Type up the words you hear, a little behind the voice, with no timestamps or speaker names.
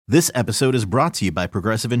This episode is brought to you by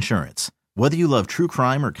Progressive Insurance. Whether you love true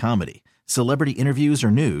crime or comedy, celebrity interviews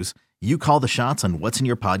or news, you call the shots on what's in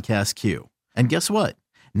your podcast queue. And guess what?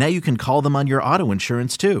 Now you can call them on your auto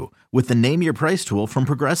insurance too with the Name Your Price tool from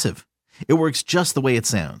Progressive. It works just the way it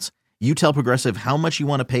sounds. You tell Progressive how much you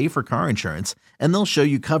want to pay for car insurance, and they'll show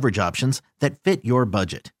you coverage options that fit your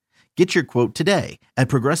budget. Get your quote today at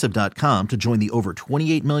Progressive.com to join the over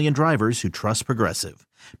 28 million drivers who trust Progressive.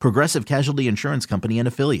 Progressive Casualty Insurance Company and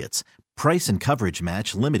Affiliates. Price and coverage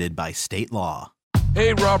match limited by state law.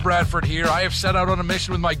 Hey, Rob Bradford here. I have set out on a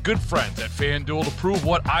mission with my good friends at FanDuel to prove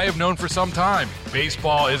what I have known for some time.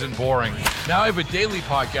 Baseball isn't boring. Now I have a daily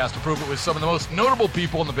podcast to prove it with some of the most notable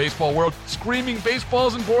people in the baseball world, screaming baseball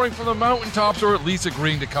isn't boring from the mountaintops, or at least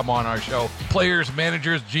agreeing to come on our show. Players,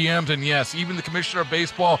 managers, GMs, and yes, even the commissioner of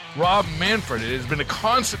baseball, Rob Manfred. It has been a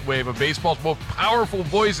constant wave of baseball's most powerful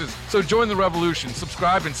voices. So join the revolution.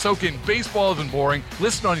 Subscribe and soak in Baseball Isn't Boring.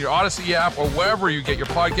 Listen on your Odyssey app or wherever you get your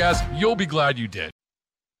podcast. You'll be glad you did.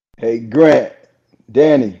 Hey, Grant,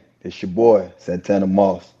 Danny, it's your boy, Santana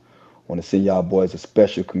Moss. Want to send y'all boys a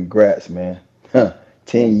special congrats, man.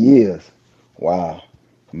 10 years. Wow.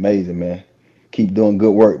 Amazing, man. Keep doing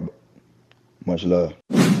good work. Much love.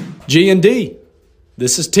 G&D,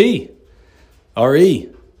 this is T. R-E.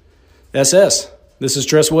 S-S, this is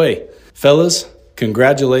Tressway. Fellas,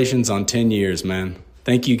 congratulations on 10 years, man.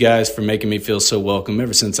 Thank you guys for making me feel so welcome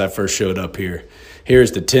ever since I first showed up here.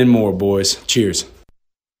 Here's to 10 more, boys. Cheers.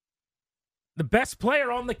 The best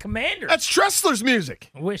player on the Commanders. That's Tressler's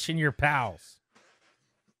music. Wishing your pals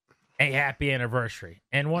a happy anniversary.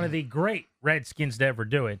 And one of the great Redskins to ever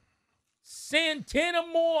do it, Santana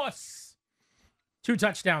Moss. 2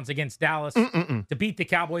 touchdowns against Dallas to beat the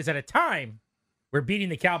Cowboys at a time where beating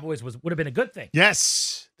the Cowboys would have been a good thing.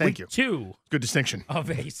 Yes. Thank you. 2 good distinction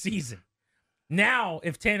of a season. Now,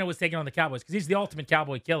 if Tana was taking on the Cowboys, because he's the ultimate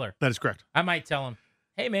Cowboy killer. That is correct. I might tell him,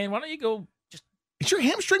 hey, man, why don't you go is your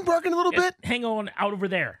hamstring barking a little bit? hang on out over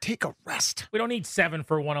there. Take a rest. We don't need 7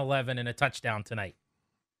 for 111 and a touchdown tonight.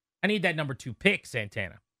 I need that number 2 pick,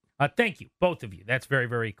 Santana. Thank you, both of you. That's very,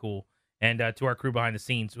 very cool. And to our crew behind the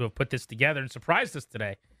scenes who have put this together and surprised us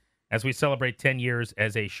today as we celebrate 10 years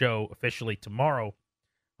as a show officially tomorrow.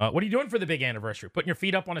 What are you doing for the big anniversary? Putting your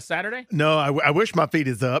feet up on a Saturday? No, I wish my feet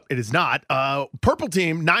is up. It is not. Purple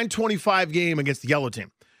team, 9:25 game against the yellow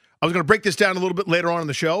team. I was going to break this down a little bit later on in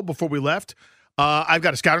the show before we left. I've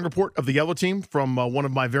got a scouting report of the yellow team from one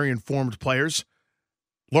of my very informed players.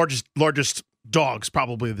 Largest dogs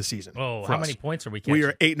probably of the season. Oh, how many points are we catching? We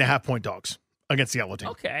are 8.5 point dogs against the yellow team.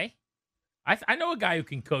 Okay. I know a guy who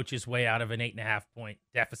can coach his way out of an 8.5 point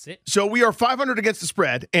deficit. So we are 500 against the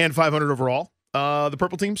spread and 500 overall. The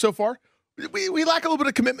purple team so far. We lack a little bit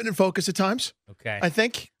of commitment and focus at times. Okay. I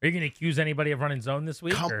think. Are you going to accuse anybody of running zone this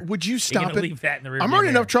week? Would you stop it? Leave that in the rear I'm already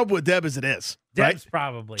enough trouble with Deb as it is. Deb's right?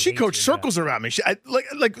 probably. She coached circles around me.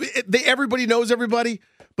 Everybody knows everybody.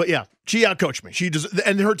 But yeah, she outcoached me. She does,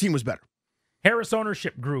 and her team was better. Harris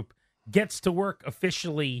Ownership Group gets to work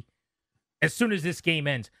officially as soon as this game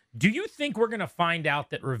ends. Do you think we're going to find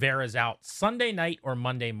out that Rivera's out Sunday night or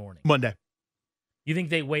Monday morning? Monday. You think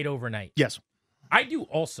they wait overnight? Yes. I do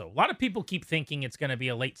also. A lot of people keep thinking it's going to be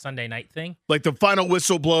a late Sunday night thing. Like the final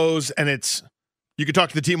whistle blows and you can talk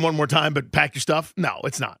to the team one more time, but pack your stuff. No,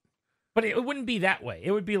 it's not. But it wouldn't be that way.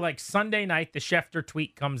 It would be like Sunday night, the Schefter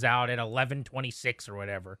tweet comes out at 11:26 or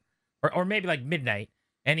whatever, or maybe like midnight,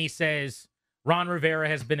 and he says, Ron Rivera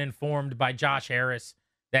has been informed by Josh Harris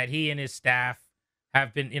that he and his staff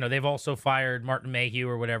have been, they've also fired Martin Mayhew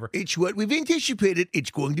or whatever. It's what we've anticipated.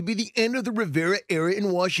 It's going to be the end of the Rivera era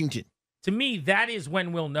in Washington. To me, that is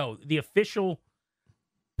when we'll know. The official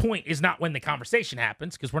point is not when the conversation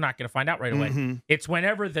happens, because we're not going to find out right away. Mm-hmm. It's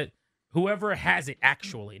whenever whoever has it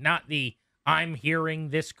actually, not the I'm hearing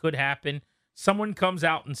this could happen. Someone comes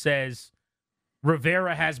out and says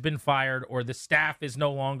Rivera has been fired or the staff is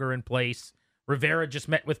no longer in place. Rivera just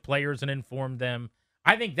met with players and informed them.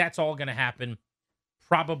 I think that's all going to happen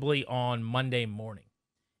probably on Monday morning.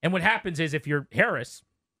 And what happens is if you're Harris,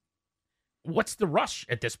 what's the rush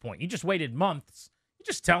at this point? You just waited months. You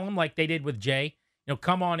just tell him like they did with Jay,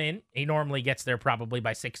 come on in. He normally gets there probably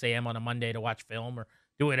by 6 a.m. on a Monday to watch film or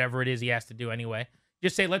do whatever it is he has to do anyway.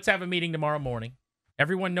 Just say, let's have a meeting tomorrow morning.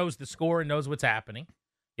 Everyone knows the score and knows what's happening.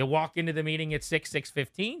 You'll walk into the meeting at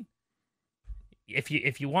 6:15.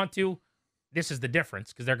 If you want to, this is the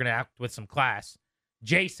difference because they're going to act with some class.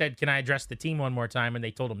 Jay said, can I address the team one more time? And they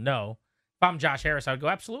told him no. If I'm Josh Harris, I would go,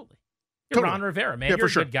 absolutely. You're Totally. Ron Rivera, man. Yeah, You're a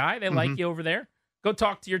sure. good guy. They like you over there. Go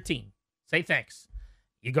talk to your team. Say thanks.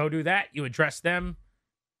 You go do that. You address them.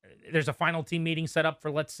 There's a final team meeting set up for,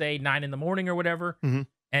 let's say, 9 a.m. or whatever. Mm-hmm.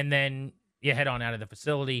 And then you head on out of the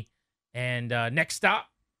facility. And next stop,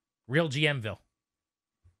 Real GMville.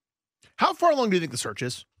 How far along do you think the search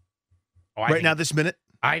is? Now, this minute?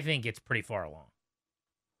 I think it's pretty far along.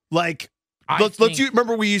 Like,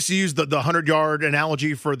 remember we used to use the 100-yard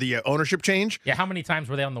analogy for the ownership change? Yeah, how many times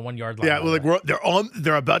were they on the 1-yard line? Yeah, well,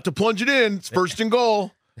 they're about to plunge it in. It's first and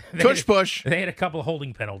goal. Push. They had a couple of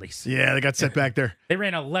holding penalties. Yeah, they got set back there. They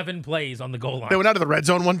ran 11 plays on the goal line. They went out of the red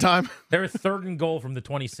zone one time. They were 3rd and goal from the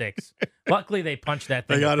 26. Luckily, they punched that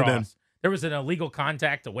thing across. It in. There was an illegal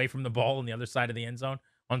contact away from the ball on the other side of the end zone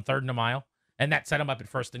on 3rd and a mile, and that set them up at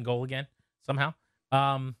 1st and goal again somehow.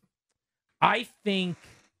 I think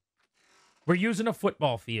we're using a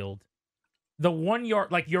football field. The 1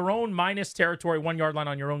 yard, like your own minus territory 1 yard line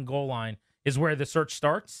on your own goal line is where the search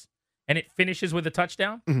starts. And it finishes with a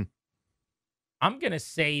touchdown, I'm going to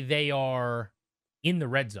say they are in the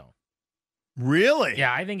red zone. Really?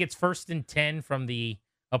 Yeah, I think it's 1st and 10 from the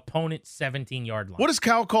opponent's 17-yard line. What does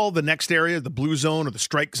Cal call the next area? The blue zone or the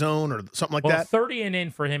strike zone or something like that? 30 and in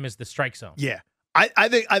for him is the strike zone. Yeah. I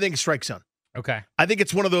think strike zone. Okay. I think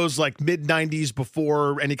it's one of those like mid-90s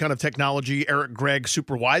before any kind of technology, Eric Gregg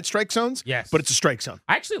super wide strike zones. Yes. But it's a strike zone.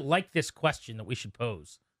 I actually like this question that we should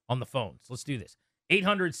pose on the phones. Let's do this.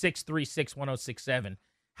 800-636-1067.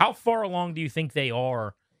 How far along do you think they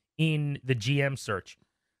are in the GM search?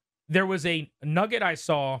 There was a nugget I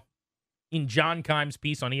saw in John Keim's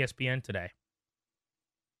piece on ESPN today.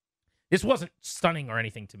 This wasn't stunning or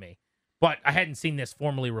anything to me, but I hadn't seen this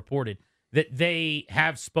formally reported, that they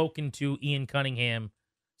have spoken to Ian Cunningham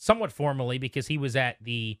somewhat formally because he was at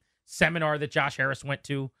the seminar that Josh Harris went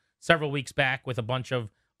to several weeks back with a bunch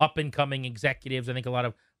of up-and-coming executives. I think a lot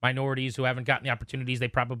of minorities who haven't gotten the opportunities they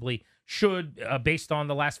probably should based on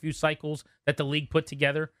the last few cycles that the league put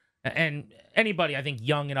together. And anybody, I think,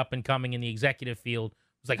 young and up-and-coming in the executive field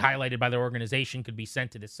was like highlighted by their organization could be sent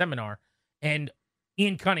to this seminar. And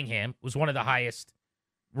Ian Cunningham was one of the highest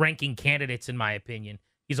ranking candidates, in my opinion.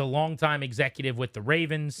 He's a longtime executive with the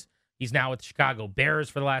Ravens. He's now with the Chicago Bears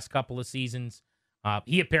for the last couple of seasons.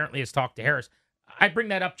 He apparently has talked to Harris. I bring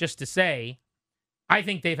that up just to say, I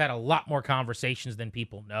think they've had a lot more conversations than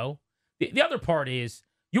people know. The other part is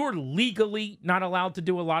you're legally not allowed to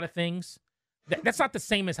do a lot of things. That's not the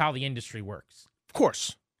same as how the industry works. Of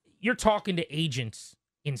course. You're talking to agents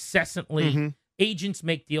incessantly. Mm-hmm. Agents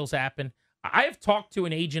make deals happen. I have talked to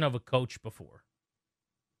an agent of a coach before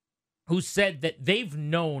who said that they've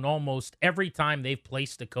known almost every time they've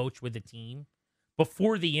placed a coach with a team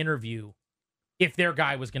before the interview if their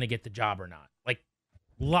guy was going to get the job or not. Like,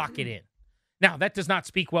 lock it in. Now, that does not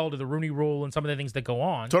speak well to the Rooney Rule and some of the things that go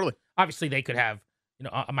on. Totally. Obviously, they could have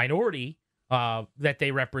a minority that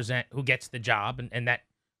they represent who gets the job, and that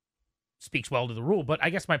speaks well to the rule. But I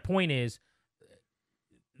guess my point is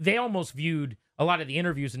they almost viewed a lot of the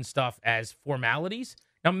interviews and stuff as formalities.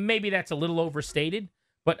 Now, maybe that's a little overstated,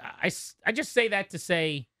 but I just say that to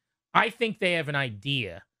say I think they have an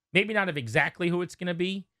idea, maybe not of exactly who it's going to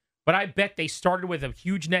be, but I bet they started with a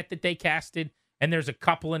huge net that they casted, and there's a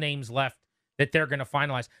couple of names left that they're going to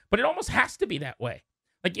finalize. But it almost has to be that way.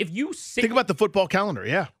 Like if you think about the football calendar,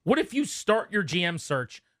 yeah. What if you start your GM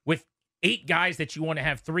search with 8 guys that you want to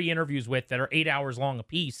have 3 interviews with that are 8 hours long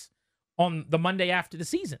apiece on the Monday after the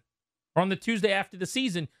season? Or on the Tuesday after the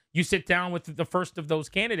season, you sit down with the first of those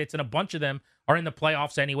candidates, and a bunch of them are in the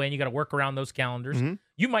playoffs anyway, and you got to work around those calendars. Mm-hmm.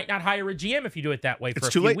 You might not hire a GM if you do it that way for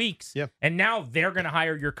a few weeks. Yeah. And now they're going to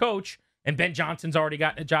hire your coach, and Ben Johnson's already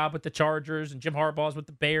gotten a job with the Chargers, and Jim Harbaugh's with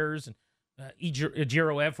the Bears, and Ejiro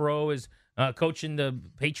Evero is coaching the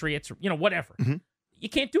Patriots, or, whatever. Mm-hmm. You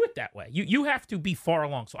can't do it that way. You have to be far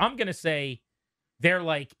along. So I'm going to say they're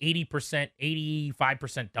like 80%,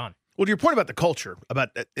 85% done. Well, to your point about the culture, about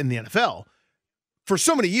in the NFL, for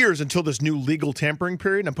so many years until this new legal tampering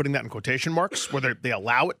period, and I'm putting that in quotation marks, where they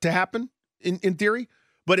allow it to happen in theory,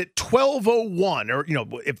 but at 12:01, or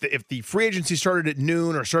if the free agency started at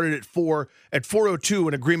noon or started at 4, at 4:02,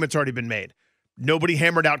 an agreement's already been made. Nobody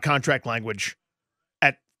hammered out contract language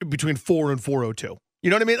at between 4 and 4:02. You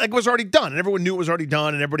know what I mean? Like it was already done, and everyone knew it was already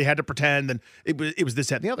done, and everybody had to pretend, and it was this,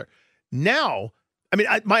 that, and the other. Now, I mean,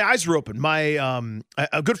 my eyes were open. My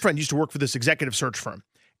a good friend used to work for this executive search firm,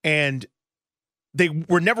 and they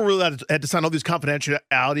were never really had to sign all these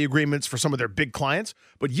confidentiality agreements for some of their big clients.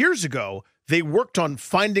 But years ago, they worked on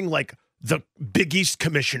finding like the Big East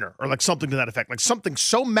commissioner or like something to that effect, like something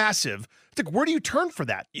so massive. It's like, where do you turn for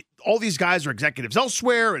that? All these guys are executives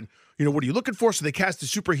elsewhere, and what are you looking for? So they cast a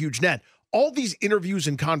super huge net. All these interviews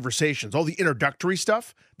and conversations, all the introductory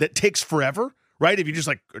stuff that takes forever. Right? If you just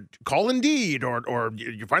like call Indeed or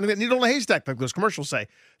you're finding that needle in a haystack, like those commercials say,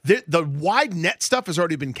 the wide net stuff has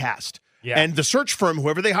already been cast. Yeah. And the search firm,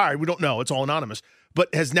 whoever they hired, we don't know, it's all anonymous,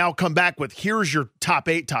 but has now come back with, here's your top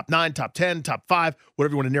 8, top 9, top 10, top 5,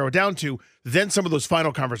 whatever you want to narrow it down to. Then some of those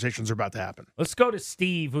final conversations are about to happen. Let's go to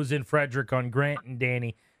Steve, who's in Frederick on Grant and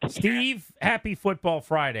Danny. Steve, happy Football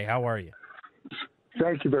Friday. How are you?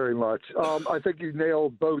 Thank you very much. I think you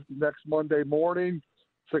nailed both next Monday morning.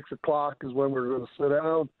 6 o'clock is when we're going to sit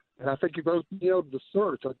down. And I think you both nailed the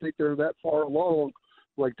search. I think they're that far along.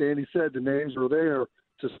 Like Danny said, the names are there.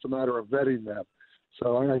 Just a matter of vetting them.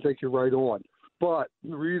 So I think you're right on. But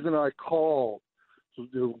the reason I called,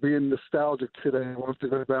 being nostalgic today, I want to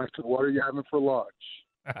go back to what are you having for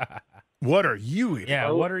lunch? What are you eating?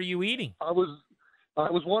 Yeah, what are you eating? I was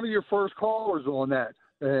one of your first callers on that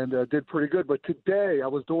and did pretty good. But today I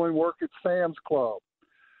was doing work at Sam's Club.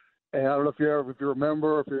 And I don't know if you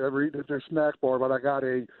remember, if you ever eaten at their snack bar, but I got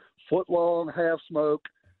a foot-long half-smoke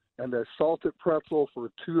and a salted pretzel for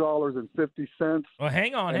 $2.50. Well,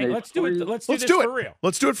 hang on. Hey, let's do it. Let's do this do it for real.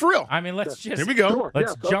 Let's do it for real. I mean, let's just Here we go. Sure.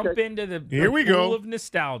 let's Yes, jump okay. into the Here we pool go. of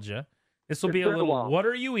nostalgia. This will be a It's been a little. while. What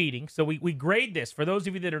are you eating? So we grade this for those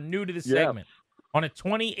of you that are new to the segment on a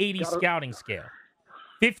 20-80 Got a- scouting scale.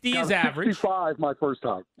 50 Got is a average. 65 my first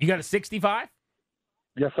time. You got a 65?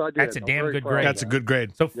 Yes, I did. That's a I'm damn very good proud of grade. That's a that. good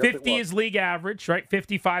grade. So Yes, it 50 was. is league average, right?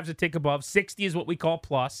 55 is a tick above. 60 is what we call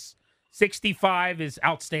plus. 65 is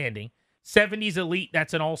outstanding. 70 is elite.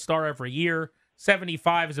 That's an all-star every year.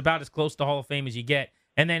 75 is about as close to Hall of Fame as you get.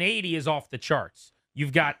 And then 80 is off the charts.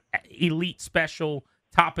 You've got elite, special,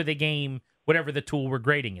 top of the game, whatever the tool we're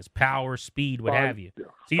grading is, power, speed, what have you. So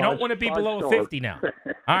you don't want to be below a 50 now.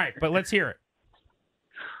 All right, but let's hear it.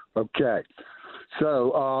 Okay.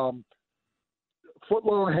 So,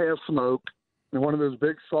 foot-long half-smoke and one of those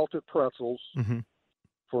big salted pretzels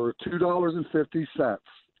for $2.50.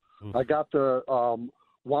 I got the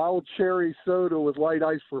wild cherry soda with light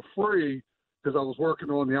ice for free because I was working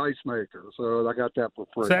on the ice maker. So I got that for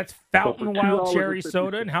free. So that's Fountain So for Wild Cherry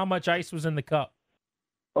Soda, $2.50. and how much ice was in the cup?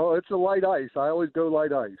 Oh, it's a light ice. I always go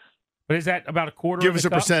light ice. But is that about a quarter Give of us the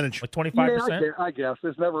a cup? percentage. Like 25%? Yeah, I guess.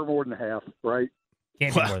 It's never more than half, right?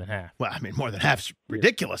 Can't be more than half. Well, I mean, more than half's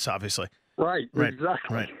ridiculous, obviously. Right, Right,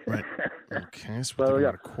 exactly. right. Okay, so So, we're thinking yeah.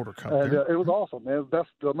 about a quarter cup And there. it was awesome, man.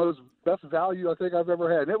 The most best value I think I've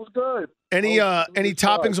ever had. And it was good. Any It was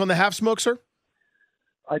toppings fun. on the half smoke, sir?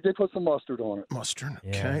 I did put some mustard on it. Mustard.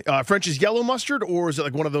 Yeah. Okay. French's yellow mustard, or is it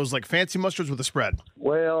like one of those like fancy mustards with a spread?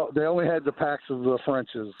 Well, they only had the packs of the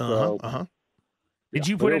Frenches. So, Did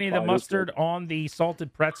you yeah, put but any of it the was fine. It was mustard on the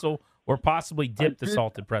salted pretzel or possibly dip the did.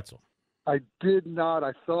 salted pretzel? I did not.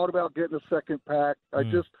 I thought about getting a second pack.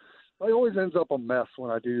 I always ends up a mess when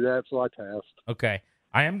I do that, so I passed. Okay.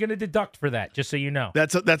 I am going to deduct for that, just so you know.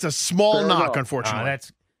 That's a small Fair knock, enough. unfortunately.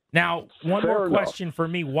 That's now one Fair more enough. question for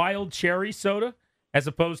me. Wild cherry soda as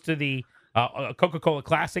opposed to the Coca-Cola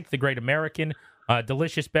Classic, the Great American,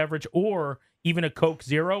 delicious beverage, or even a Coke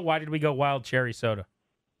Zero. Why did we go wild cherry soda?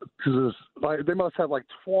 Because they must have like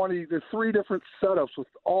 20. There's 3 different setups with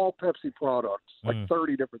all Pepsi products, like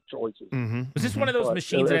 30 different choices. Was this one of those But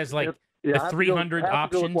machines that has like the 300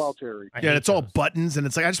 options? Wild cherry. I Yeah, hate it's all those. buttons, and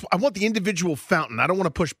it's like I want the individual fountain. I don't want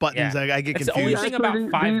to push buttons. Yeah. I get It's the only confused. thing about Actually,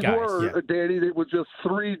 Five these Guys. were, Yeah. Danny, it was just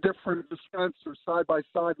 3 different dispensers side by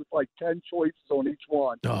side with like 10 choices on each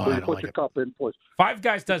one. Oh, so I you don't put like the it. cup in, push. Five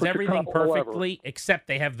Guys does Put your everything cup on the lever. perfectly, except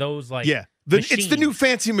they have those like Yeah, it's the new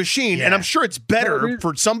fancy machine, and Yeah. I'm sure it's better No, these-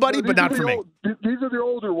 for somebody, no, but these are not the for me. These are the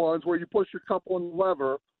older ones where you push your cup on the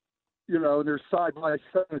lever, and they're side by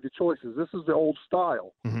side the choices. This is the old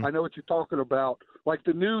style. Mhm. I know what you're talking about. Like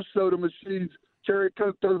the new soda machines, Cherry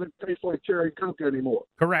Coke doesn't taste like Cherry Coke anymore.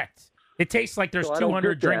 Correct. It tastes like there's So I don't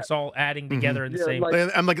 200 get that. drinks all adding together in the Yeah, same. like-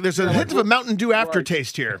 And I'm like, there's a Yeah, hint like of a Mountain Dew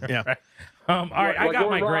aftertaste here. Yeah. All right, I Like got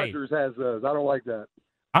my Aaron grade. Rodgers has those. I don't like that.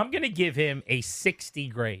 I'm going to give him a 60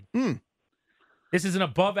 grade. Hmm. This is an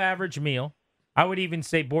above average meal. I would even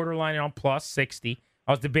say borderline on plus 60.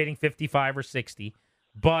 I was debating 55 or 60.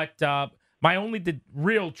 But my only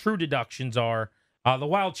real true deductions are the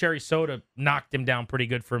wild cherry soda knocked him down pretty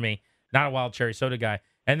good for me. Not a wild cherry soda guy.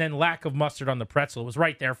 And then lack of mustard on the pretzel was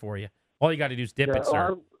right there for you. All you got to do is dip it,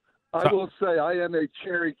 sir. I will say I am a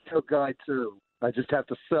Cherry Coke guy too. I just have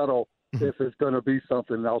to settle if it's going to be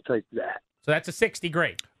something. I'll take that. So that's a 60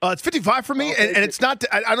 grade. It's 55 for me, and it's not.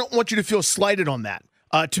 I don't want you to feel slighted on that.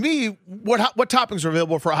 To me, what toppings are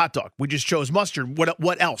available for a hot dog? We just chose mustard.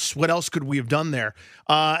 What else? What else could we have done there?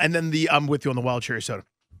 And then I'm with you on the wild cherry soda.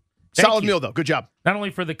 Thank Solid you. meal though. Good job. Not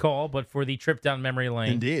only for the call, but for the trip down memory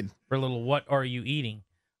lane. Indeed. For a little what are you eating?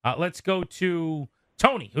 Let's go to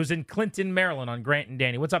Tony, who's in Clinton, Maryland on Grant and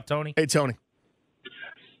Danny. What's up, Tony? Hey, Tony.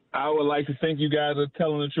 I would like to think you guys are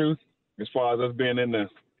telling the truth as far as us being in the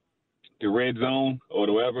red zone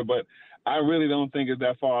or whatever, but I really don't think it's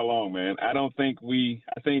that far along, man. I think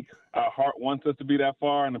our heart wants us to be that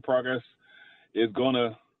far, and the progress is going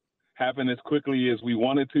to happen as quickly as we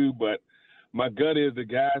want it to. But my gut is the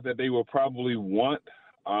guys that they will probably want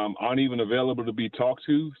aren't even available to be talked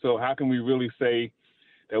to. So how can we really say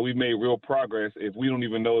that we've made real progress if we don't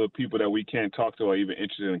even know the people that we can't talk to are even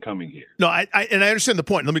interested in coming here? No, I understand the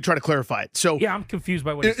point. Let me try to clarify it. So yeah, I'm confused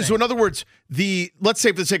by what you're saying. So in other words, let's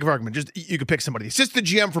say for the sake of argument, just you could pick somebody. Assistant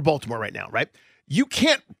GM for Baltimore right now, right? You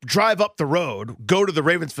can't drive up the road, go to the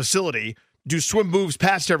Ravens facility, do swim moves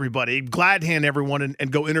past everybody, glad hand everyone,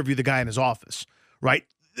 and go interview the guy in his office, right?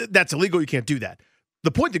 That's illegal. You can't do that. The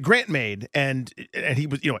point that Grant made, and he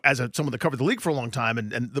was, as someone that covered the league for a long time,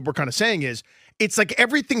 and we're kind of saying is, it's like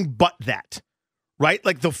everything but that, right?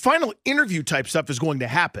 Like the final interview type stuff is going to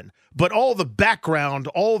happen, but all the background,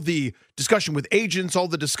 all the discussion with agents, all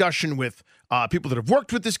the discussion with people that have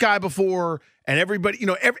worked with this guy before, and everybody,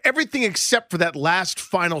 everything except for that last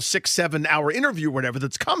final 6-7 hour interview or whatever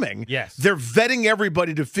that's coming. Yes. They're vetting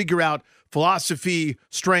everybody to figure out philosophy,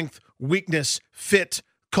 strength, weakness, fit,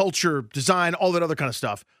 culture, design, all that other kind of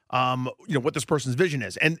stuff, what this person's vision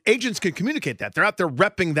is. And agents can communicate that. They're out there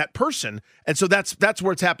repping that person. And so that's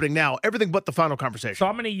where it's happening now. Everything but the final conversation. So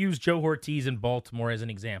I'm going to use Joe Ortiz in Baltimore as an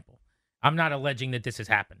example. I'm not alleging that this has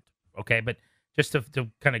happened, okay? But just to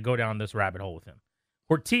kind of go down this rabbit hole with him.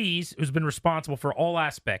 Ortiz, who's been responsible for all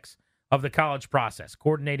aspects of the college process,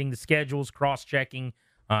 coordinating the schedules, cross-checking,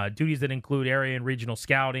 duties that include area and regional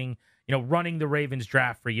scouting, running the Ravens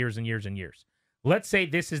draft for years and years and years. Let's say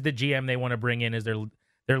this is the GM they want to bring in as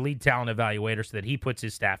their lead talent evaluator so that he puts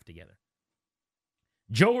his staff together.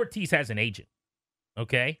 Joe Ortiz has an agent,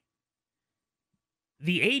 okay?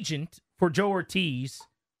 The agent for Joe Ortiz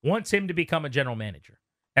wants him to become a general manager.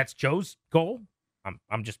 That's Joe's goal.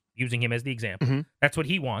 I'm just using him as the example. Mm-hmm. That's what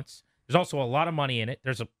he wants. There's also a lot of money in it.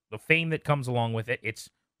 There's the fame that comes along with it. It's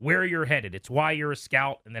where you're headed. It's why you're a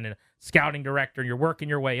scout and then a scouting director. You're working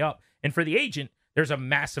your way up. And for the agent, there's a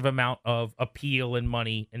massive amount of appeal and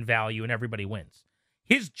money and value, and everybody wins.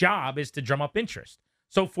 His job is to drum up interest.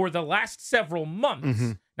 So for the last several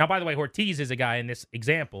months, now, by the way, Ortiz is a guy in this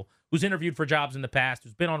example who's interviewed for jobs in the past,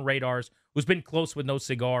 who's been on radars, who's been close with no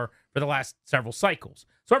cigar for the last several cycles.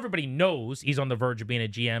 So everybody knows he's on the verge of being a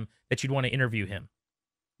GM, that you'd want to interview him.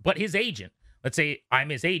 But his agent, let's say I'm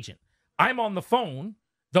his agent, I'm on the phone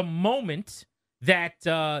the moment that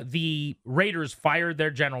the Raiders fired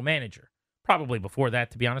their general manager. Probably before that,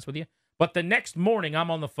 to be honest with you. But the next morning, I'm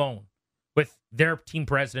on the phone with their team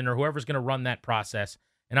president or whoever's going to run that process.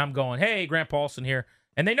 And I'm going, hey, Grant Paulson here.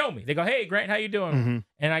 And they know me. They go, hey, Grant, how you doing? Mm-hmm.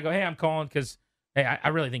 And I go, hey, I'm calling because, hey, I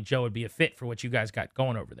really think Joe would be a fit for what you guys got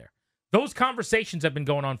going over there. Those conversations have been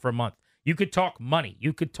going on for a month. You could talk money.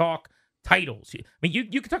 You could talk titles. I mean,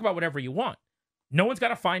 you could talk about whatever you want. No one's got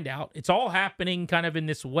to find out. It's all happening kind of in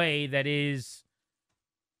this way that is,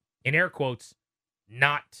 in air quotes,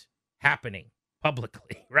 not happening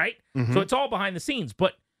publicly, right? Mm-hmm. So it's all behind the scenes.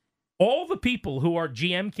 But all the people who are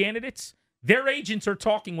GM candidates, their agents are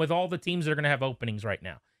talking with all the teams that are going to have openings right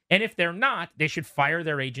now. And if they're not, they should fire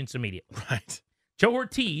their agents immediately. Right. Joe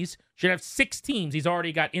Ortiz should have 6 teams he's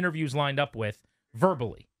already got interviews lined up with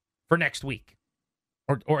verbally for next week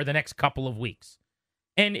or the next couple of weeks.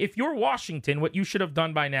 And if you're Washington, what you should have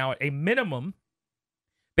done by now, a minimum,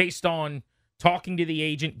 based on talking to the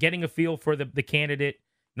agent, getting a feel for the candidate,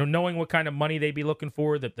 knowing what kind of money they'd be looking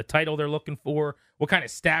for, the title they're looking for, what kind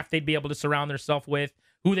of staff they'd be able to surround themselves with,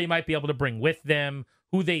 who they might be able to bring with them,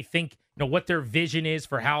 who they think, what their vision is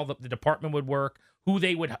for how the department would work, who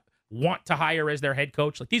they would want to hire as their head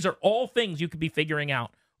coach. Like, these are all things you could be figuring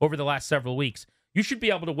out over the last several weeks. You should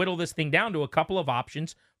be able to whittle this thing down to a couple of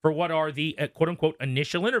options for what are the quote-unquote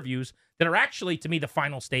initial interviews that are actually, to me, the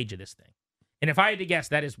final stage of this thing. And if I had to guess,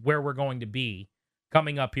 that is where we're going to be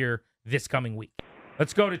coming up here this coming week.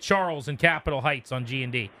 Let's go to Charles in Capitol Heights on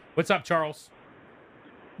G&D. What's up, Charles?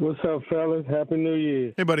 What's up, fellas? Happy New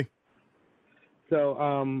Year. Hey, buddy.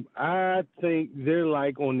 So I think they're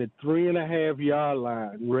like on the 3.5-yard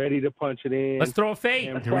line, ready to punch it in. Let's throw a fade.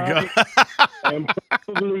 And Here we go. and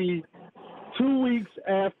probably 2 weeks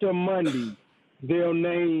after Monday, they'll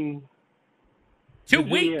name 2 the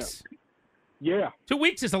GM. weeks? Yeah. 2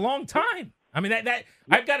 weeks is a long time. I mean, that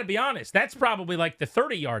I've got to be honest. That's probably like the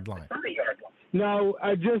 30-yard line. No,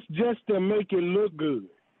 I just to make it look good.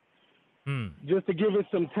 Just to give it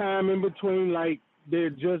some time in between, like they're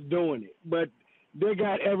just doing it. But they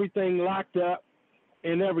got everything locked up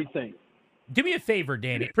and everything. Do me a favor,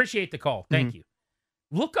 Danny. Appreciate the call. Thank you.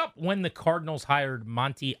 Look up when the Cardinals hired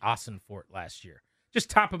Monty Ossenfort last year. Just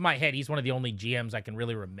top of my head, he's one of the only GMs I can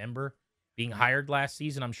really remember being hired last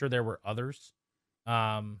season. I'm sure there were others.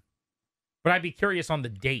 but I'd be curious on the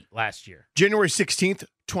date last year. January 16th,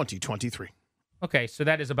 2023. Okay, so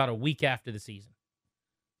that is about a week after the season.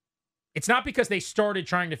 It's not because they started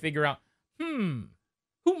trying to figure out, who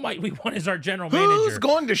might we want as our general manager? Who's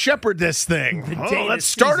going to shepherd this thing? The Let's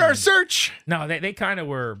start our search. No, they kind of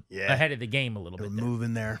were ahead of the game a little bit.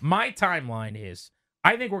 Moving there. My timeline is,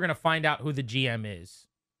 I think we're going to find out who the GM is.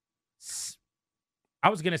 I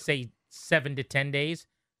was going to say 7 to 10 days.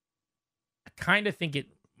 I kind of think it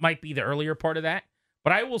might be the earlier part of that.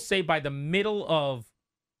 But I will say by the middle of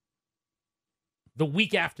the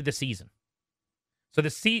week after the season. So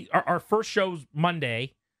our first show's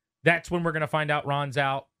Monday. That's when we're going to find out Ron's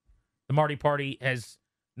out. The Marty Party has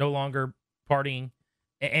no longer partying.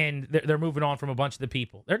 And they're moving on from a bunch of the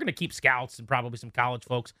people. They're going to keep scouts and probably some college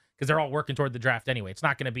folks because they're all working toward the draft anyway. It's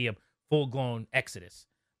not going to be a full-blown exodus.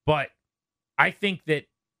 But I think that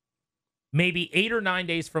maybe 8 or 9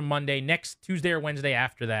 days from Monday, next Tuesday or Wednesday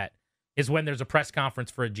after that, is when there's a press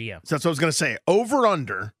conference for a GM. So that's what I was going to say. Over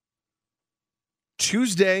under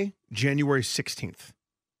Tuesday, January 16th.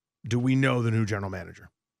 Do we know the new general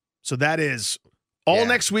manager? So that is all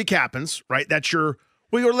next week happens, right? That's you're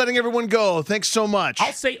letting everyone go. Thanks so much.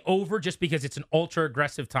 I'll say over just because it's an ultra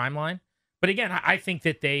aggressive timeline. But again, I think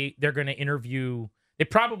that they're going to interview. They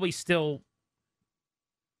probably still,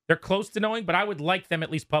 they're close to knowing, but I would like them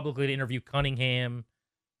at least publicly to interview Cunningham,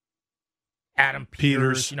 Adam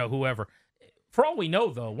Peters, whoever. For all we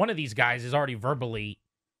know, though, one of these guys is already verbally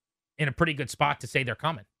in a pretty good spot to say they're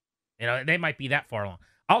coming. They might be that far along.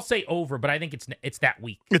 I'll say over, but I think it's that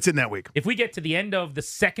week. It's in that week. If we get to the end of the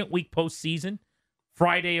second week postseason,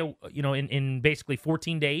 Friday, in basically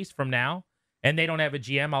 14 days from now, and they don't have a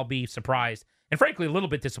GM, I'll be surprised. And frankly, a little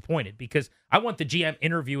bit disappointed because I want the GM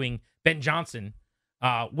interviewing Ben Johnson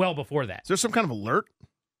well before that. Is there some kind of alert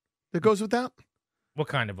that goes with that? What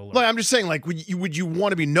kind of alert? Like, I'm just saying, like, would you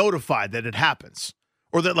want to be notified that it happens?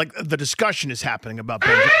 Or that, like, the discussion is happening about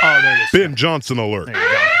Ben Johnson? Oh, there it is. Ben Johnson alert. There you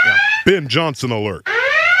go. Yeah. Ben Johnson alert.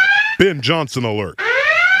 Ben Johnson alert.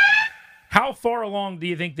 How far along do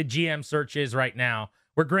you think the GM search is right now?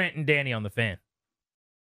 We're Grant and Danny on the Fan.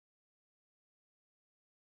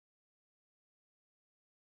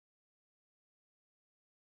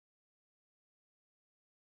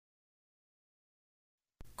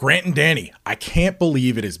 Grant and Danny, I can't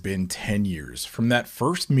believe it has been 10 years from that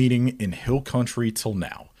first meeting in Hill Country till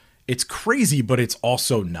now. It's crazy, but it's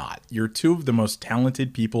also not. You're two of the most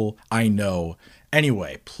talented people I know.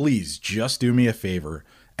 Anyway, please just do me a favor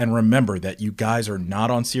and remember that you guys are not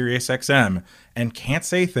on SiriusXM and can't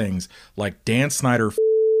say things like Dan Snyder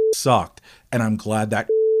sucked, and I'm glad that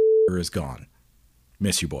is gone.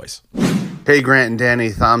 Miss you, boys. Hey, Grant and Danny,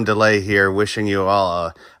 Thom DeLay here, wishing you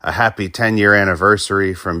all a happy 10-year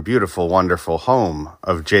anniversary from beautiful, wonderful home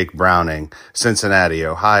of Jake Browning, Cincinnati,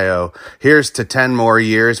 Ohio. Here's to 10 more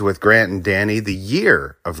years with Grant and Danny, the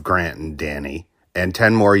year of Grant and Danny, and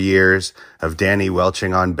 10 more years of Danny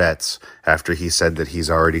welching on bets after he said that he's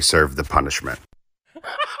already served the punishment.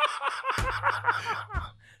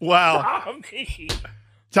 Wow. Tommy.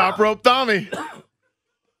 Top rope Tommy.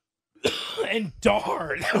 And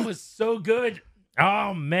Dar, that was so good.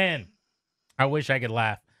 Oh, man. I wish I could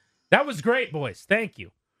laugh. That was great, boys. Thank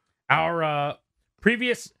you. Our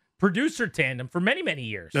previous producer tandem for many, many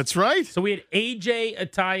years. That's right. So we had AJ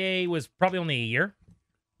Ataye was probably only a year.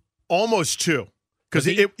 Almost 2. Because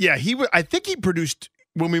I think he produced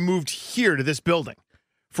when we moved here to this building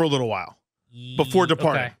for a little while before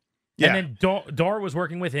departing. Okay. Yeah. And then Dar was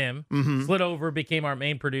working with him, slid over, became our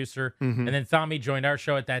main producer, and then Tommy joined our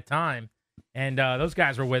show at that time. And those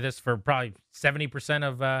guys were with us for probably 70%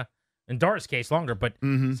 of, in Dar's case, longer, but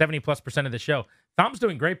 70+% of the show. Thom's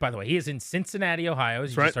doing great, by the way. He is in Cincinnati, Ohio,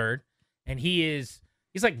 as you just heard, and he's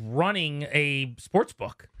like running a sports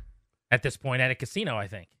book at this point at a casino, I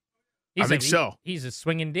think. I think so. He's a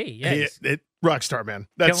swinging D. Yeah, rock star, man.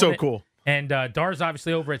 That's so cool. And Dar's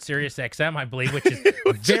obviously over at SiriusXM, I believe, which is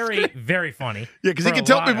very, very funny. Yeah, because he can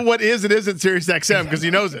tell people what is and isn't SiriusXM because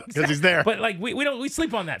he knows it, because he's there. But like we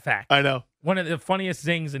sleep on that fact. I know. One of the funniest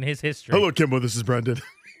things in his history. Hello, Kimbo. This is Brendan.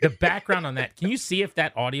 The background on that. Can you see if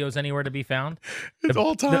that audio is anywhere to be found? It's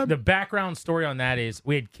all time. The background story on that is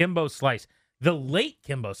we had Kimbo Slice, the late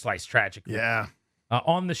Kimbo Slice, tragically,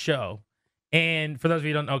 on the show. And for those of you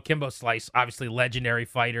who don't know, Kimbo Slice, obviously legendary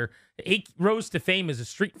fighter. He rose to fame as a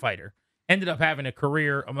street fighter. Ended up having a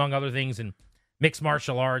career, among other things, in mixed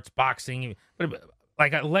martial arts, boxing. But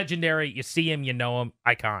like a legendary, you see him, you know him,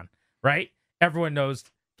 icon, right? Everyone knows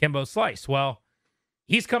Kimbo Slice. Well,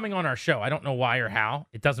 he's coming on our show. I don't know why or how.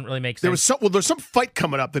 It doesn't really make sense. There's some fight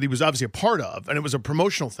coming up that he was obviously a part of, and it was a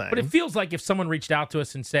promotional thing. But it feels like if someone reached out to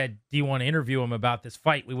us and said, do you want to interview him about this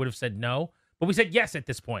fight, we would have said no. But we said yes at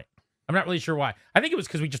this point. I'm not really sure why. I think it was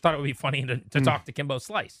because we just thought it would be funny to talk to Kimbo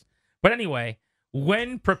Slice. But anyway,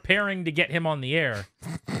 when preparing to get him on the air,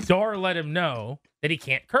 Dar let him know that he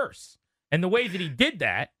can't curse. And the way that he did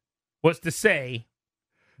that was to say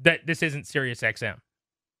that this isn't Sirius XM.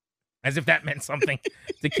 As if that meant something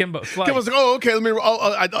to Kimbo Slice. Kimbo's like, oh, okay,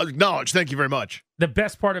 I acknowledge. Thank you very much. The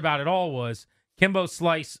best part about it all was Kimbo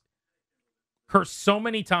Slice cursed so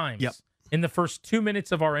many times in the first 2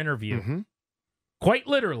 minutes of our interview. Quite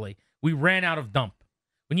literally, we ran out of dump.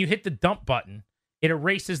 When you hit the dump button, it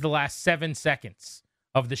erases the last 7 seconds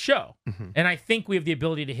of the show. And I think we have the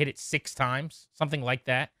ability to hit it 6 times, something like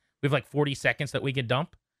that. We have like 40 seconds that we could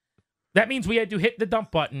dump. That means we had to hit the dump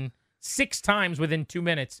button 6 times within 2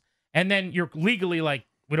 minutes. And then you're legally like,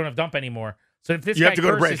 we don't have dump anymore. So if this guy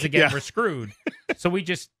curses again, we're screwed. So we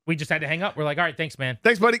just had to hang up. We're like, all right, thanks, man.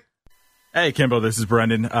 Thanks, buddy. Hey, Kimbo, this is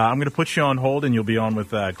Brendan. I'm going to put you on hold, and you'll be on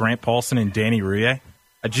with Grant Paulson and Danny Rouillet.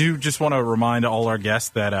 I do just want to remind all our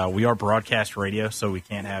guests that we are broadcast radio, so we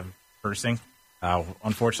can't have cursing.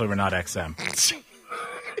 Unfortunately, we're not XM.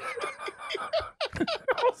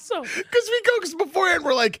 Also, because beforehand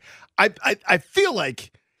we're like, I feel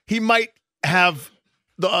like he might have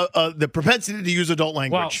the propensity to use adult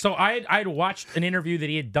language. Well, so I'd watched an interview that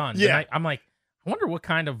he had done. Yeah. And I'm like, I wonder what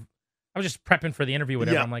kind of. I was just prepping for the interview,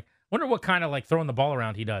 whatever. Yeah. I'm like, I wonder what kind of like throwing the ball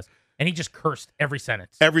around he does. And he just cursed every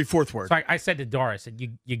sentence. Every fourth word. So I said to Dar, I said,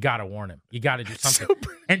 you got to warn him. You got to do something.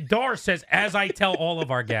 And Dar says, as I tell all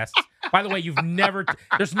of our guests, by the way,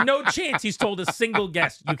 there's no chance he's told a single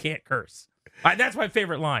guest you can't curse. That's my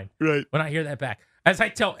favorite line. Right. When I hear that back. As I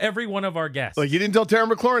tell every one of our guests. Like, you didn't tell Tara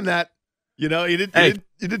McLaurin that. You know, you didn't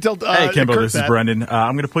tell Hey, Kimbo, Kurt this is that. Brendan.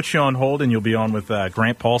 I'm going to put you on hold, and you'll be on with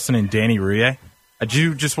Grant Paulson and Danny Rouillet. I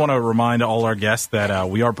do just want to remind all our guests that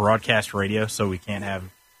we are broadcast radio, so we can't have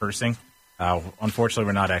cursing. Unfortunately,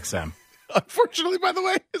 we're not XM. Unfortunately, by the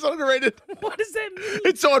way, it's underrated. What does that mean?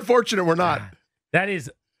 It's so unfortunate we're not. That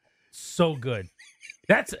is so good.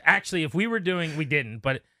 That's actually, if we were doing, we didn't,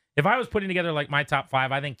 but if I was putting together like my top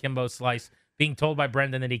 5, I think Kimbo Slice being told by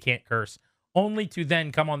Brendan that he can't curse, only to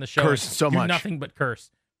then come on the show Curse so do much. nothing but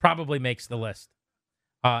curse, probably makes the list.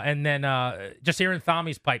 And then just hearing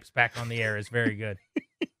Thomy's pipes back on the air is very good.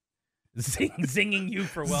 Zinging you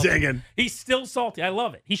for well. Zinging. He's still salty. I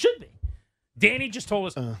love it. He should be. Danny just told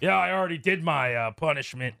us, yeah, I already did my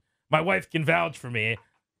punishment. My wife can vouch for me.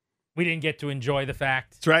 We didn't get to enjoy the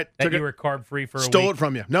fact That's right. that you were carb-free for a week. Stole it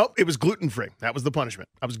from you. Nope, it was gluten-free. That was the punishment.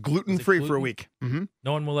 I was gluten-free for a week. Mm-hmm.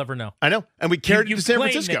 No one will ever know. I know. And we carried it to San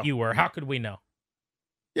Francisco. That you were. How could we know?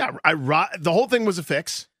 Yeah, the whole thing was a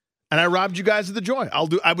fix, and I robbed you guys of the joy.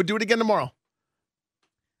 I would do it again tomorrow.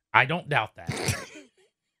 I don't doubt that.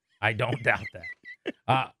 I don't doubt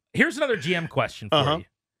that. Here's another GM question for you.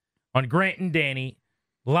 On Grant and Danny,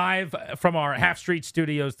 live from our Half Street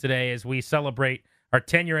studios today as we celebrate our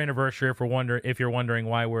 10-year anniversary. If you're wondering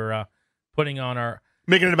why we're putting on our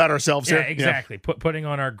making it about ourselves here. Exactly. Yeah. Putting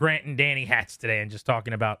on our Grant and Danny hats today and just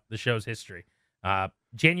talking about the show's history.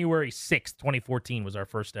 January 6th, 2014 was our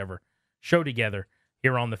first ever show together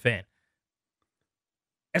here on The Fan.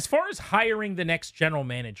 As far as hiring the next general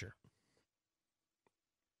manager,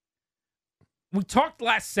 we talked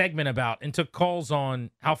last segment about and took calls on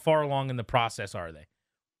how far along in the process are they.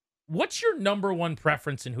 What's your number one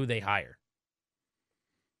preference in who they hire?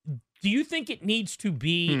 Do you think it needs to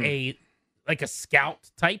be a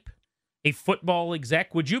scout type, a football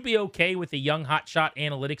exec? Would you be okay with a young hotshot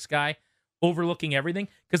analytics guy overlooking everything?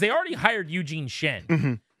 Because they already hired Eugene Shen.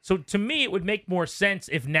 Mm-hmm. So to me, it would make more sense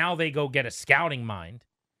if now they go get a scouting mind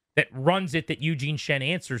that runs it that Eugene Shen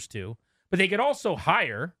answers to. But they could also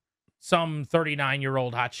hire some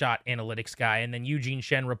 39-year-old hotshot analytics guy, and then Eugene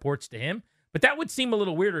Shen reports to him. But that would seem a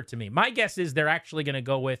little weirder to me. My guess is they're actually going to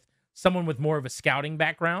go with someone with more of a scouting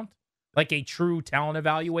background, like a true talent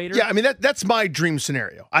evaluator. Yeah, I mean, that's my dream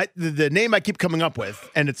scenario. The name I keep coming up with,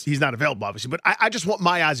 and he's not available, obviously, but I just want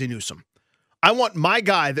my Ozzie Newsome. I want my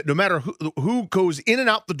guy that no matter who goes in and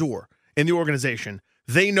out the door in the organization,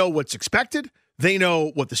 they know what's expected, they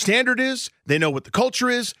know what the standard is, they know what the culture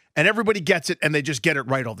is, and everybody gets it, and they just get it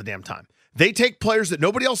right all the damn time. They take players that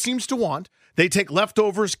nobody else seems to want. They take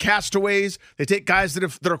leftovers, castaways. They take guys that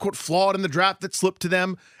are quote flawed in the draft that slipped to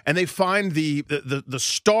them, and they find the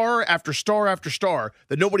star after star after star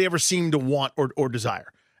that nobody ever seemed to want or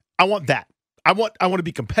desire. I want that. I want to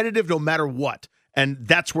be competitive no matter what, and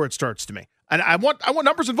that's where it starts to me. And I want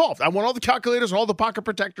numbers involved. I want all the calculators and all the pocket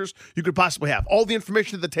protectors you could possibly have. All the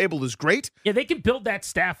information at the table is great. Yeah, they can build that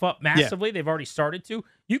staff up massively. Yeah. They've already started to.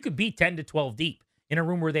 You could be 10 to 12 deep in a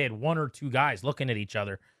room where they had one or two guys looking at each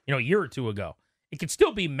other, a year or two ago. It could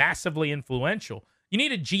still be massively influential. You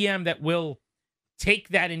need a GM that will take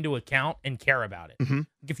that into account and care about it. Mm-hmm.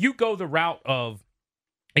 If you go the route of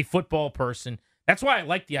a football person, that's why I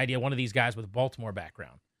like the idea of one of these guys with a Baltimore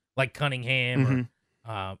background, like Cunningham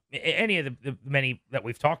or any of the many that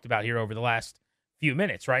we've talked about here over the last few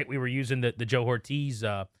minutes, right? We were using the Joe Ortiz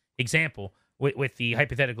example with the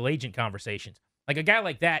hypothetical agent conversations. Like a guy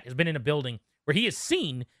like that has been in a building where he has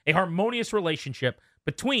seen a harmonious relationship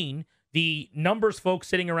between the numbers folks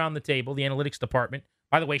sitting around the table, the analytics department,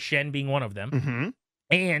 by the way, Shen being one of them,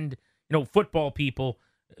 and football people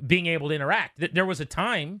being able to interact. There was a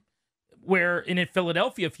time where in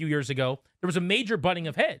Philadelphia a few years ago, there was a major butting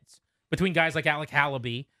of heads between guys like Alec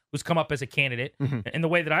Hallaby, who's come up as a candidate, and the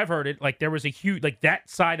way that I've heard it, like there was a huge, like that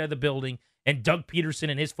side of the building, and Doug Peterson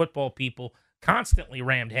and his football people constantly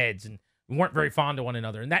rammed heads and weren't very fond of one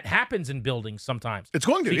another. And that happens in buildings sometimes. It's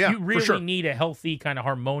going to, You really need a healthy, kind of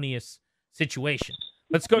harmonious situation.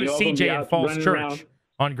 Let's go to CJ in Falls Church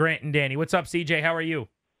on Grant and Danny. What's up, CJ? How are you?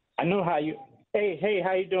 I know how you... Hey,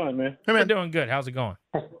 how you doing, man? Hey, man. We're doing good. How's it going?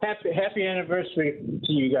 Happy anniversary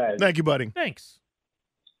to you guys. Thank you, buddy. Thanks.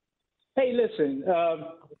 Hey, listen,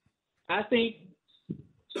 I think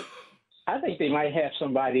they might have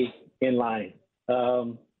somebody in line.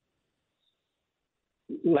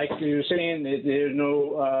 Like you were saying, there's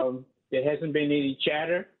no, there hasn't been any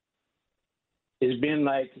chatter. It's been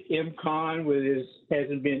like MCon, where there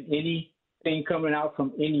hasn't been anything coming out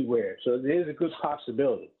from anywhere. So there's a good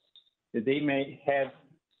possibility that they may have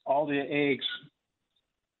all their eggs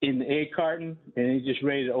in the egg carton, and they're just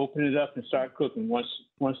ready to open it up and start cooking once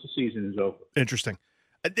the season is over. Interesting.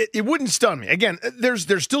 It wouldn't stun me. Again, there's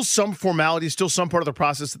still some formalities, still some part of the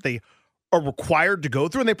process that they are required to go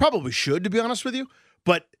through, and they probably should, to be honest with you.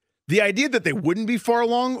 But the idea that they wouldn't be far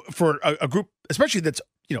along for a group, especially that's,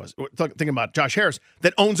 thinking about Josh Harris,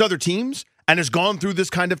 that owns other teams and has gone through this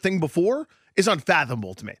kind of thing before, is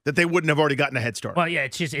unfathomable to me, that they wouldn't have already gotten a head start. Well, yeah,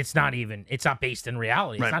 it's not based in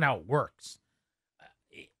reality. It's not how it works.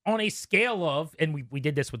 On a scale of, and we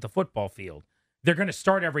did this with the football field, they're going to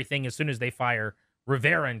start everything as soon as they fire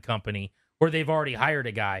Rivera and company, or they've already hired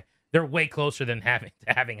a guy. They're way closer than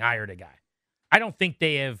having hired a guy. I don't think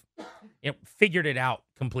they have figured it out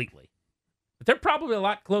completely. But they're probably a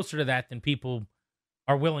lot closer to that than people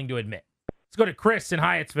are willing to admit. Let's go to Chris in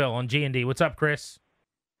Hyattsville on G&D. What's up, Chris?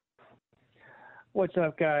 What's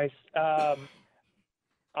up, guys?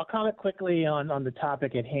 I'll comment quickly on the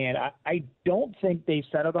topic at hand. I don't think they've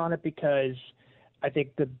settled on it because I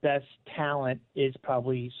think the best talent is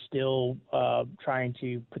probably still trying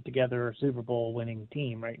to put together a Super Bowl winning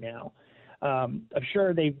team right now. I'm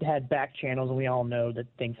sure they've had back channels, and we all know that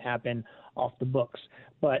things happen off the books.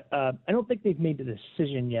 But I don't think they've made the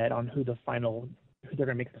decision yet on who they're going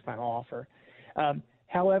to make the final offer.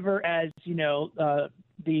 However, as you know,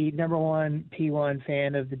 the number one P1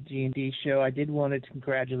 fan of the G&D show, I did want to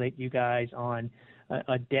congratulate you guys on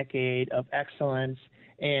a decade of excellence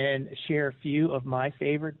and share a few of my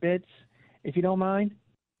favorite bits, if you don't mind.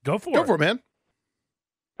 Go for it, man.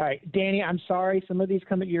 All right, Danny, I'm sorry. Some of these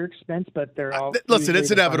come at your expense, but they're all... Listen,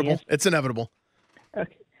 it's inevitable. Funniest. It's inevitable.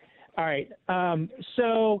 Okay. All right.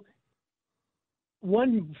 So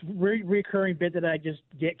one recurring bit that I just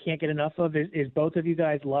can't get enough of is both of you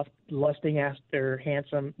guys lusting after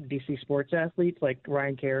handsome DC sports athletes like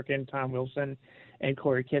Ryan Kerrigan, Tom Wilson, and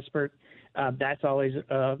Corey Kispert. That's always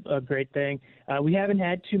a great thing. We haven't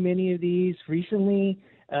had too many of these recently,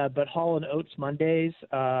 but Hall and Oates Mondays.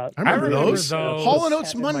 I remember those. Hall and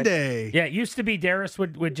Oates Monday. Yeah, it used to be Darius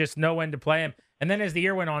would just know when to play him. And then as the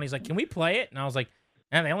year went on, he's like, can we play it? And I was like,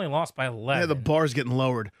 man, they only lost by 11. Yeah, the bar's getting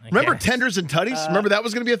lowered. Remember Tenders and Tutties? Remember that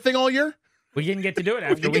was going to be a thing all year? We didn't get to do it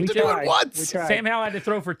after we didn't get to do it once. Sam Howell had to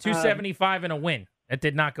throw for 275 and a win. That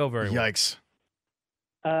did not go very well. Yikes.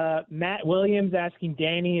 Matt Williams asking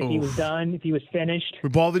Danny if he was done, if he was finished. We're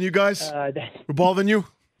balling you guys? We're balling you?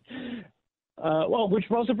 Well,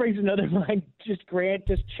 which also brings another line. Grant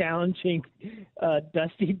challenging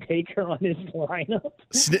Dusty Baker on his lineup.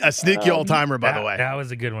 A sneaky all-timer, by the way. That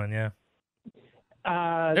was a good one, yeah.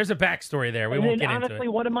 There's a backstory there. We won't get into it. Honestly,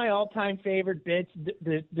 one of my all-time favorite bits,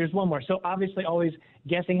 there's one more. So obviously always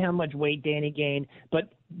guessing how much weight Danny gained.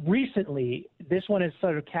 But recently, this one is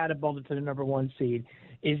sort of catapulted to the number one seed,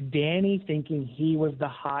 is Danny thinking he was the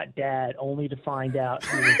hot dad only to find out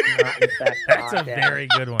he was not in fact the That's hot a dad. very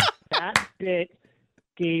good one. That bit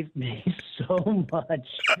gave me so much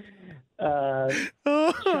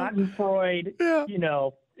Schadenfreude. Yeah. You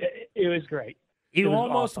know, it was great. You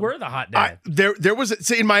almost awesome. were the hot dad. There was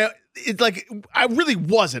it's like I really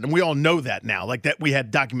wasn't, and we all know that now. Like that, we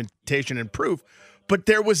had documentation and proof, but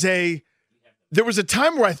there was a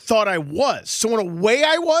time where I thought I was. So in a way,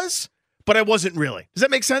 I was, but I wasn't really. Does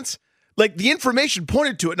that make sense? Like the information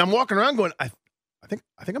pointed to it, and I'm walking around going, I think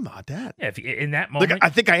I'm the hot dad. Yeah, in that moment, Like I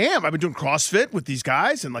think I am. I've been doing CrossFit with these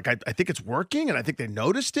guys, and like I think it's working, and I think they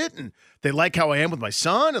noticed it, and they like how I am with my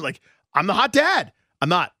son, and like I'm the hot dad. I'm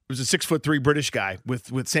not. It was a 6'3" British guy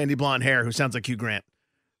with sandy blonde hair who sounds like Hugh Grant,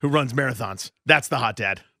 who runs marathons. That's the hot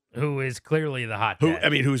dad. who is clearly the hot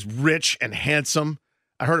dad. Who's rich and handsome.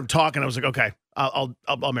 I heard him talk, and I was like, okay, I'll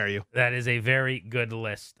marry you. That is a very good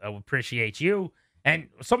list. I appreciate you. And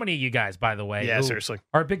so many of you guys, by the way, yeah, seriously,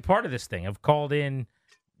 are a big part of this thing. Have called in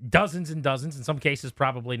dozens and dozens, in some cases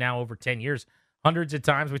probably now over 10 years, hundreds of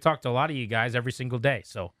times. We talk to a lot of you guys every single day.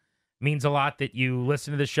 So it means a lot that you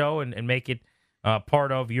listen to the show and make it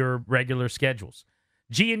part of your regular schedules.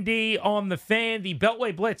 G&D on the Fan, the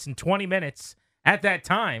Beltway Blitz in 20 minutes. At that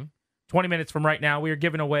time, 20 minutes from right now, we are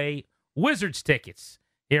giving away Wizards tickets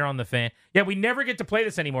here on the Fan. Yeah, we never get to play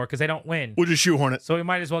this anymore because they don't win. We'll just shoehorn it. So we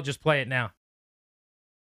might as well just play it now.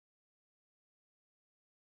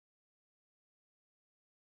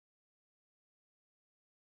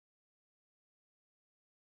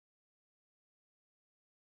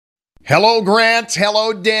 Hello, Grant.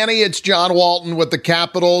 Hello, Danny. It's John Walton with the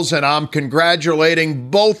Capitals, and I'm congratulating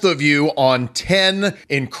both of you on 10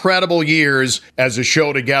 incredible years as a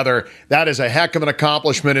show together. That is a heck of an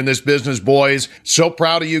accomplishment in this business, boys. So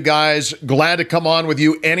proud of you guys. Glad to come on with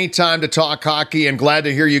you anytime to talk hockey, and glad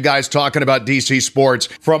to hear you guys talking about DC sports.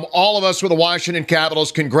 From all of us with the Washington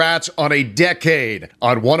Capitals, congrats on a decade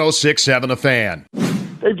on 106.7 The Fan.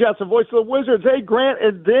 Dave Johnson, voice of the Wizards. Hey, Grant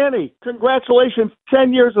and Danny, congratulations,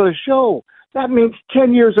 10 years of the show. That means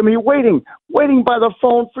 10 years of me waiting by the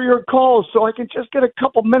phone for your calls so I can just get a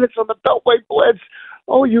couple minutes on the Beltway Blitz.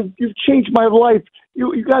 Oh, you've changed my life.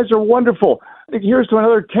 You guys are wonderful. Here's to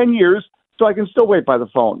another 10 years so I can still wait by the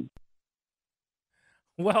phone.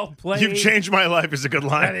 Well played. You've changed my life is a good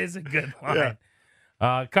line. That is a good line.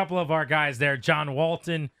 Yeah. A couple of our guys there, John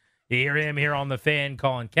Walton, you hear him here on the Fan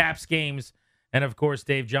calling Caps games. And, of course,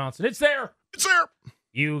 Dave Johnson. It's there. It's there.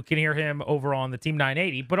 You can hear him over on the Team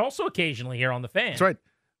 980, but also occasionally here on the Fan. That's right.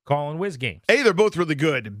 Calling Wiz games. A, they're both really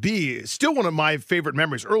good. B, still one of my favorite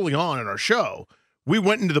memories early on in our show. We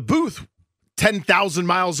went into the booth 10,000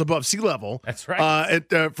 miles above sea level. That's right.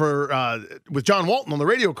 With John Walton on the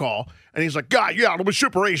radio call. And he's like, God, yeah, it'll be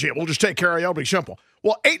super easy. We'll just take care of you. It'll be simple.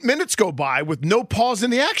 Well, 8 minutes go by with no pause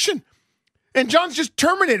in the action. And John's just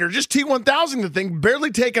Terminator, just T-1000 the thing,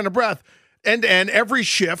 barely taking a breath. And every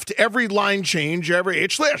shift, every line change,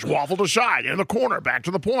 it's this, waffle to side, in the corner, back to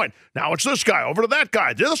the point. Now it's this guy, over to that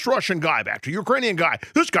guy, this Russian guy, back to Ukrainian guy.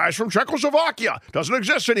 This guy's from Czechoslovakia, doesn't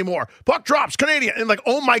exist anymore. Puck drops, Canadian. And like,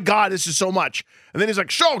 oh my God, this is so much. And then he's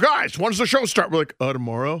like, so guys, when does the show start? We're like,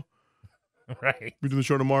 tomorrow? Right. We do the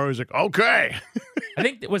show tomorrow? He's like, okay. I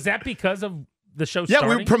think, was that because of the show starting? starting?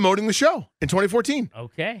 We were promoting the show in 2014.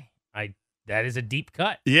 Okay. That is a deep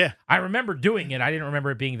cut. Yeah. I remember doing it. I didn't remember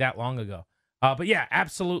it being that long ago. But yeah,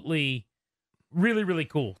 absolutely, really, really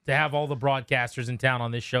cool to have all the broadcasters in town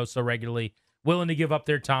on this show so regularly, willing to give up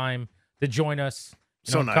their time to join us.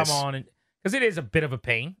 So nice. Come on, because it is a bit of a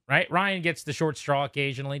pain, right? Ryan gets the short straw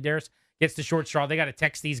occasionally. Darius gets the short straw. They got to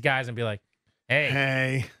text these guys and be like,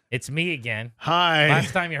 "Hey, it's me again. Hi.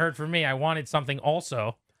 Last time you heard from me, I wanted something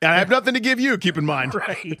also. And I have nothing to give you. Keep in mind,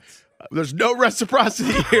 right? There's no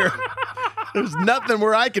reciprocity here." There's nothing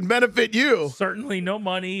where I can benefit you. Certainly no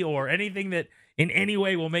money or anything that in any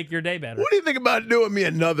way will make your day better. What do you think about doing me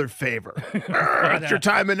another favor? It's your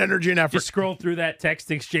time and energy and effort. Just scroll through that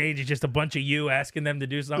text exchange. It's just a bunch of you asking them to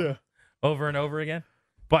do something over and over again.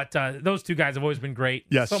 But those two guys have always been great.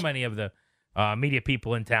 Yes. So many of the media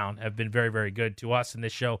people in town have been very, very good to us in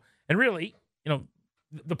this show. And really,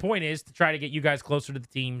 the point is to try to get you guys closer to the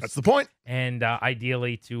teams. That's the point. And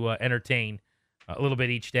ideally to entertain a little bit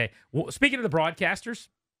each day. Well, speaking of the broadcasters,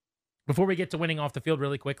 before we get to winning off the field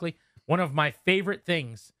really quickly, one of my favorite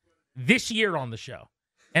things this year on the show,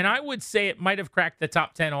 and I would say it might have cracked the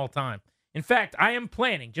top 10 all time. In fact, I am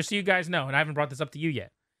planning, just so you guys know, and I haven't brought this up to you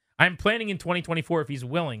yet, I'm planning in 2024, if he's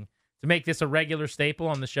willing, to make this a regular staple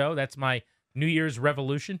on the show. That's my New Year's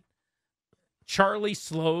revolution. Charlie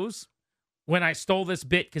Slows, when I stole this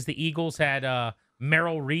bit because the Eagles had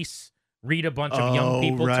Merrill Reese read a bunch of young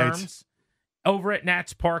people terms. Over at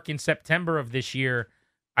Nats Park in September of this year,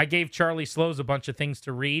 I gave Charlie Slows a bunch of things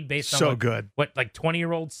to read based on what like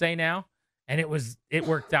 20-year-olds say now. And it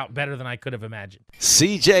worked out better than I could have imagined.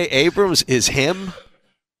 C.J. Abrams is him?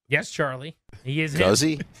 Yes, Charlie. He is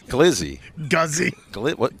Guzzy? him. Glizzy. Guzzy.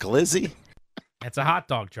 What, Glizzy? That's a hot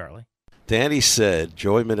dog, Charlie. Danny said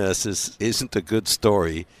Joey Meneses isn't a good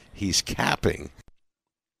story. He's capping.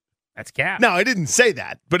 That's cap. No, I didn't say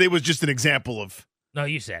that, but it was just an example of. No,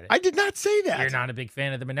 you said it. I did not say that. You're not a big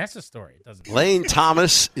fan of the Meneses story. It doesn't. Lane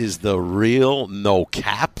Thomas is the real no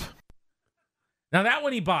cap. Now, that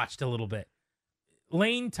one he botched a little bit.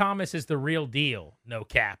 Lane Thomas is the real deal, no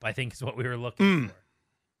cap, I think is what we were looking for.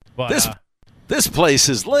 But this place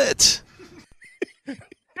is lit.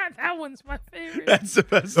 that one's my favorite. That's the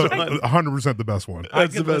best one. 100% the best one. I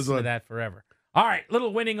could listen to that forever. All right,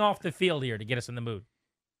 little winning off the field here to get us in the mood.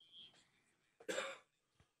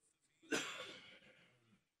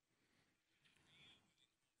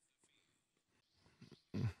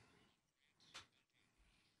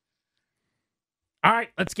 All right,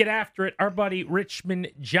 let's get after it. Our buddy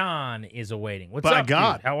Richmond John is awaiting. What's By up,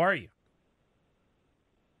 God. dude? How are you?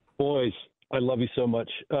 Boys, I love you so much.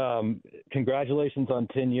 Congratulations on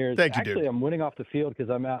 10 years. Thank you, Actually, dude. I'm winning off the field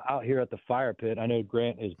because I'm out here at the fire pit. I know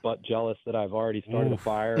Grant is butt jealous that I've already started a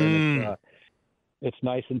fire. And it's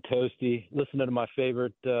nice and toasty. Listening to my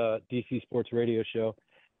favorite DC sports radio show.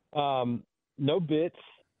 No bits.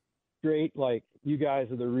 Great. Like, you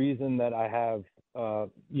guys are the reason that I have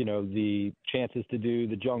the chances to do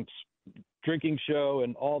the Junks drinking show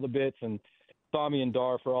and all the bits, and Tommy and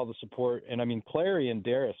Dar for all the support. And I mean, Clary and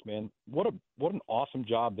Darius, man, what an awesome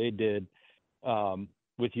job they did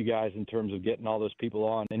with you guys in terms of getting all those people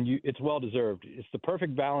on. And it's well deserved. It's the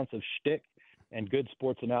perfect balance of shtick and good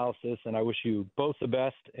sports analysis. And I wish you both the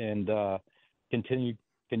best and continued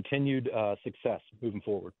success moving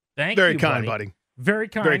forward. Thank Very you, kind, buddy. Very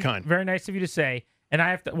kind. Very kind. Very nice of you to say. And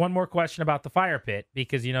I have one more question about the fire pit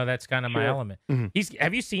because, that's kind of my element. Mm-hmm.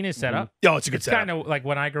 Have you seen his setup? Oh, it's a good setup. It's kind of like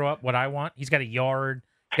when I grow up, what I want. He's got a yard.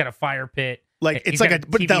 He's got a fire pit. Like He's it's like got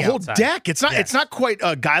but TV the whole outside. deck. It's not. Yes. It's not quite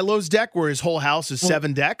Guylo's deck where his whole house is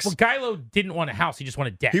 7 decks. Well, Guylo didn't want a house. He just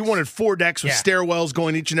wanted decks. He wanted 4 decks with stairwells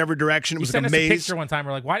going each and every direction. It He was sent like us a a maze. picture one time.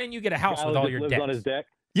 We're like, why didn't you get a house with all your lives decks? on his deck.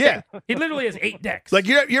 Yeah. He literally has 8 decks. Like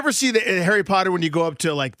you ever see the Harry Potter when you go up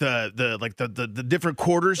to like the different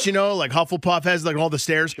quarters, like Hufflepuff has like all the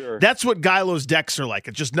stairs. Sure. That's what Guylo's decks are like.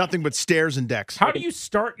 It's just nothing but stairs and decks. How do you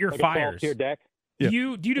start your Like a fires? volunteer deck. Yeah. Do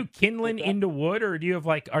you do kindling into wood, or do you have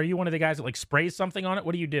are you one of the guys that sprays something on it?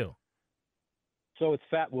 What do you do? So it's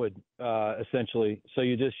fat wood, essentially. So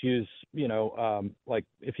you just use, like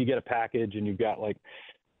if you get a package and you've got like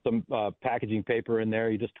some packaging paper in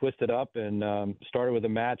there, you just twist it up and start it with a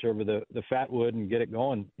match over the fat wood and get it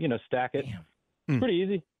going. Stack it. Pretty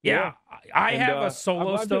easy. Yeah. I have a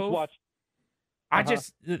solo I've stove. Just watched, I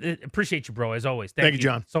just appreciate you, bro, as always. Thank you,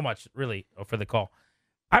 John. so much, really, for the call.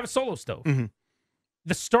 I have a solo stove. Mm-hmm.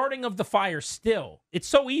 The starting of the fire still, it's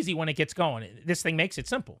so easy when it gets going. This thing makes it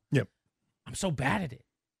simple. Yep. I'm so bad at it.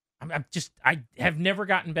 I have never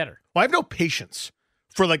gotten better. Well, I have no patience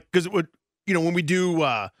for because it would, when we do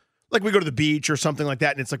like we go to the beach or something like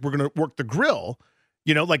that, and it's like we're gonna work the grill,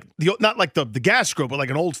 like not like the gas grill, but like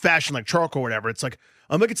an old fashioned like charcoal or whatever. It's like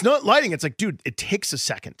I'm like it's not lighting. It's like, dude, it takes a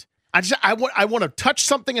second. I want to touch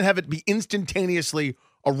something and have it be instantaneously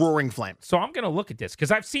a roaring flame. So I'm gonna look at this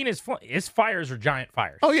because I've seen his fires are giant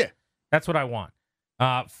fires. Oh yeah, that's what I want.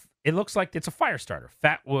 It looks like it's a fire starter,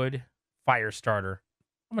 fat wood fire starter.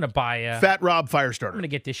 I'm gonna buy a Fat Rob fire starter. I'm gonna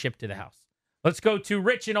get this shipped to the house. Let's go to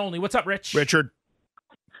Rich and Only. What's up, Rich? Richard.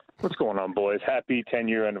 What's going on, boys? Happy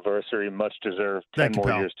 10-year anniversary. Much deserved. 10 Thank you,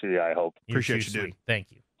 more pal. years to you, I hope. Appreciate you, dude. Sweet.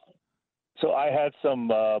 Thank you. So I had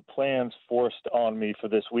some plans forced on me for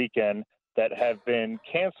this weekend that have been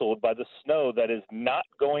canceled by the snow that is not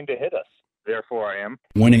going to hit us. Therefore, I am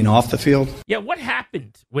winning off the field. Yeah, what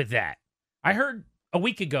happened with that? I heard a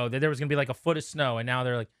week ago that there was going to be like a foot of snow, and now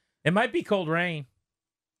they're like, it might be cold rain.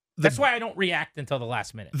 That's why I don't react until the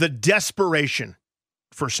last minute. The desperation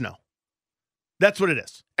for snow. That's what it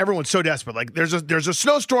is. Everyone's so desperate. Like there's a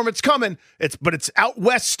snowstorm. It's coming. But it's out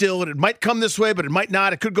west still, and it might come this way, but it might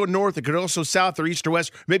not. It could go north. It could also south or east or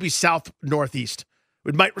west. Maybe south northeast.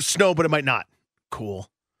 It might snow, but it might not. Cool.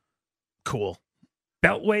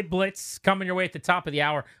 Beltway Blitz coming your way at the top of the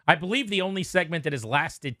hour. I believe the only segment that has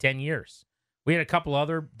lasted 10 years. We had a couple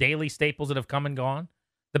other daily staples that have come and gone.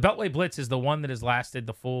 The Beltway Blitz is the one that has lasted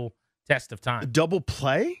the full test of time. Double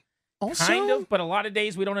play? Also? Kind of, but a lot of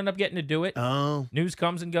days we don't end up getting to do it. Oh. News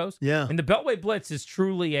comes and goes. Yeah. And the Beltway Blitz is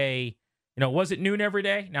truly a, was it noon every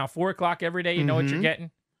day? Now 4 o'clock every day. You know what you're getting.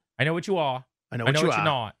 I know what you are. I know what you you're are.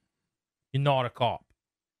 not. You're not a cop.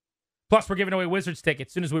 Plus, we're giving away Wizards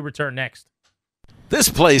tickets as soon as we return next. This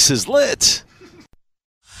place is lit.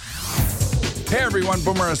 Hey everyone,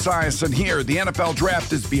 Boomer Esiason here. The NFL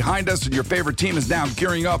draft is behind us and your favorite team is now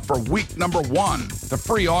gearing up for week number 1. The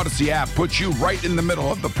free Odyssey app puts you right in the middle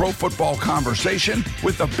of the pro football conversation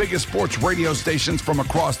with the biggest sports radio stations from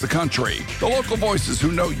across the country. The local voices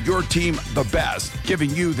who know your team the best,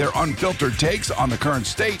 giving you their unfiltered takes on the current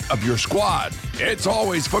state of your squad. It's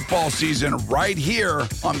always football season right here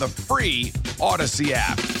on the free Odyssey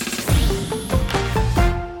app.